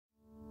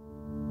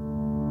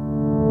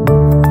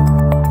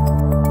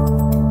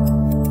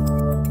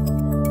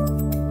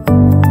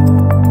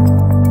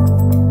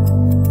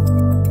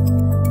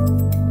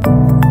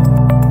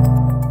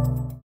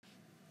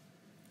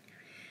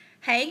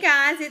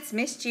it's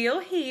Miss Jill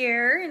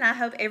here, and I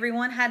hope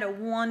everyone had a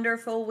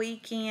wonderful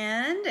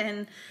weekend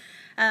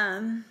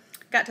and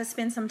got to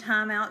spend some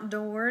time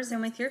outdoors and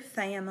with your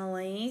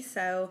family.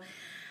 So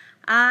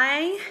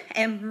I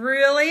am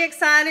really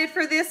excited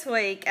for this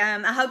week.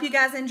 I hope you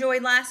guys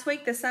enjoyed last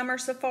week, the summer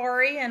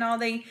safari, and all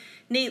the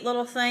neat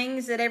little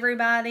things that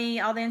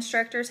all the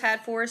instructors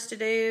had for us to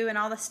do, and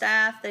all the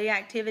staff, the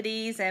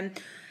activities, and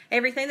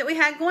everything that we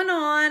had going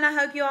on. I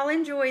hope you all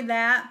enjoyed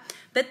that.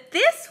 But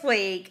this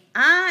week,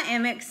 I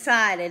am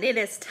excited. It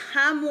is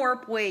Time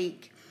Warp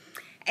Week.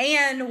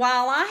 And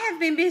while I have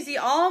been busy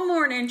all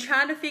morning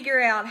trying to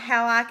figure out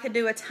how I could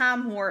do a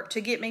time warp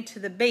to get me to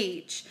the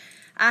beach,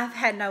 I've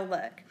had no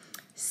luck.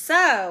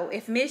 So,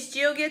 if Miss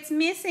Jill gets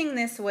missing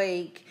this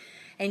week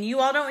and you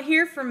all don't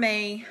hear from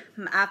me,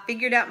 I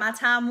figured out my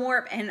time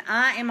warp and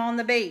I am on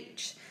the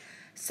beach.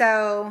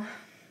 So,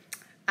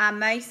 I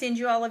may send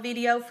you all a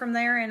video from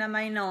there and I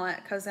may not,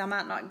 because I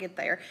might not get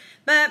there.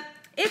 But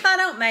if I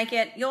don't make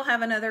it, you'll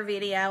have another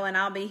video and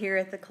I'll be here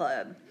at the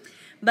club.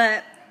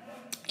 But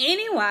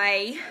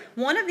anyway,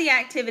 one of the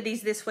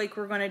activities this week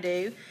we're going to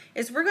do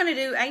is we're going to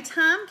do a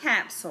time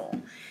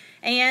capsule.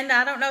 And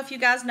I don't know if you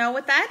guys know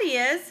what that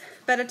is,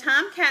 but a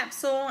time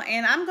capsule,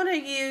 and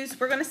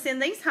we're going to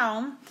send these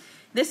home.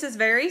 This is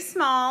very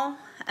small.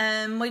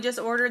 We just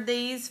ordered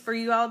these for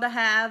you all to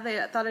have.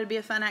 I thought it'd be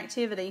a fun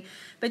activity.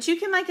 But you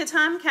can make a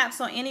time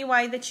capsule any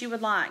way that you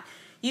would like.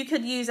 You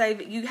could use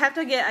you have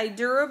to get a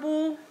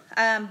durable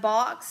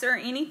box or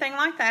anything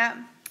like that.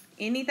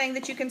 Anything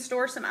that you can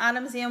store some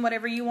items in,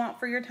 whatever you want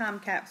for your time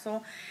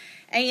capsule.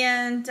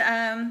 And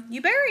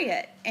you bury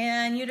it.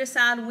 And you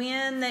decide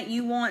when that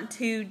you want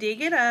to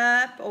dig it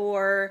up,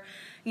 or,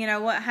 you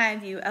know, what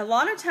have you. A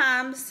lot of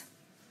times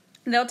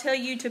they'll tell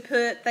you to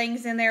put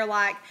things in there,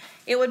 like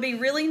it would be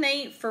really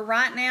neat for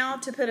right now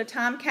to put a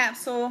time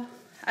capsule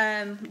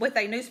with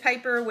a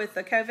newspaper with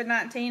the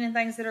COVID-19 and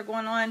things that are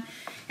going on,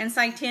 and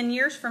say 10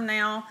 years from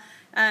now,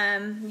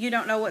 you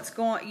don't know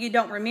you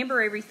don't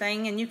remember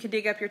everything, and you could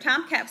dig up your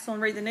time capsule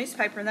and read the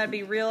newspaper, and that'd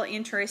be real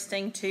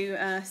interesting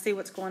to see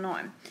what's going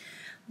on.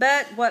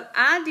 But what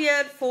I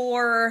did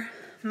for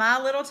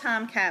my little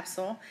time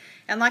capsule,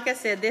 and like I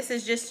said, this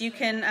is just, you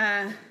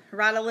can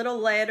write a little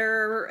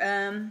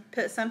letter,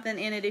 put something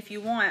in it if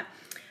you want.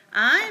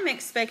 I'm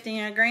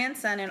expecting a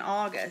grandson in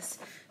August,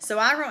 so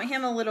I wrote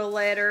him a little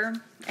letter,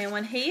 and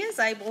when he is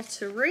able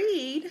to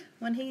read,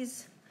 when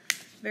he's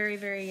very,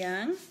 very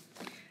young,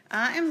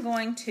 I am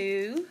going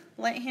to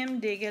let him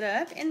dig it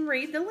up and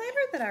read the letter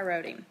that I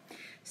wrote him.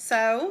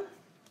 So,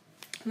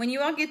 when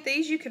you all get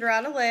these, you could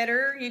write a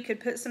letter. You could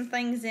put some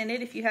things in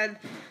it if you had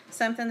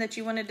something that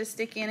you wanted to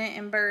stick in it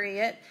and bury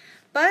it.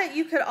 But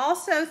you could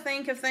also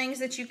think of things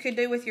that you could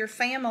do with your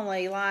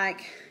family,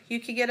 like you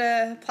could get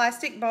a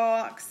plastic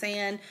box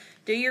and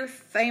do your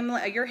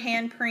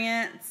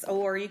handprints,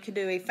 or you could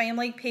do a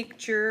family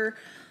picture,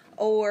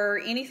 or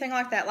anything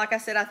like that. Like I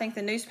said, I think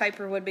the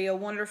newspaper would be a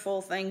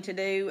wonderful thing to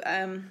do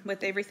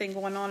with everything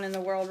going on in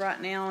the world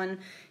right now, and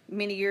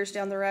many years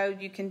down the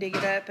road you can dig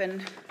it up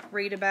and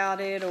read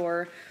about it,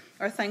 or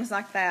things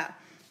like that.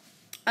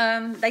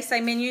 They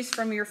say menus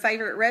from your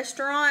favorite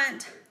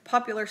restaurant,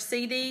 popular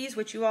CDs,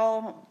 which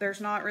there's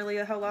not really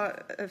a whole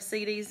lot of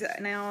CDs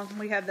now.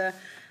 We have the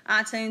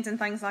iTunes and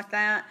things like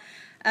that.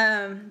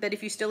 But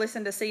if you still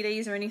listen to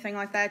CDs or anything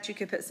like that, you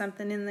could put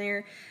something in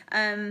there.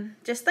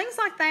 Just things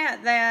like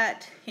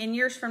that in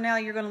years from now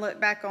you're going to look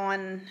back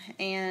on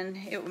and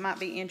it might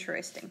be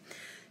interesting.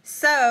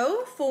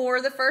 So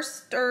for the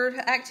first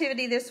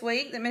activity this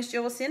week that Miss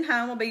Jill will send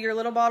home will be your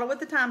little bottle with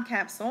the time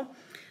capsule.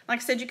 Like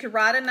I said, you could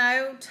write a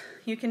note.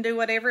 You can do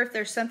whatever if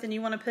there's something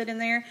you want to put in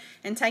there,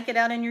 and take it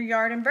out in your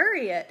yard and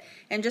bury it.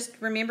 And just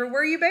remember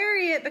where you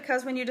bury it,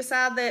 because when you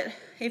decide that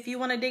if you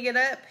want to dig it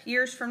up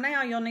years from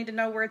now, you'll need to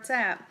know where it's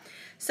at.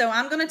 So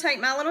I'm going to take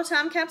my little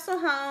time capsule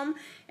home,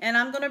 and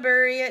I'm going to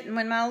bury it. And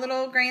when my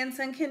little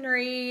grandson can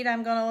read,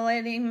 I'm going to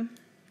let him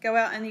go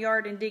out in the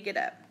yard and dig it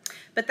up.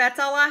 But that's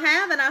all I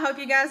have, and I hope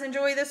you guys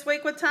enjoy this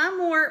week with Time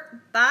Warp.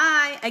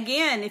 Bye.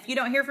 Again, if you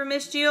don't hear from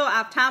Miss Jill,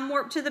 I've time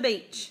warped to the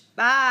beach.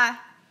 Bye.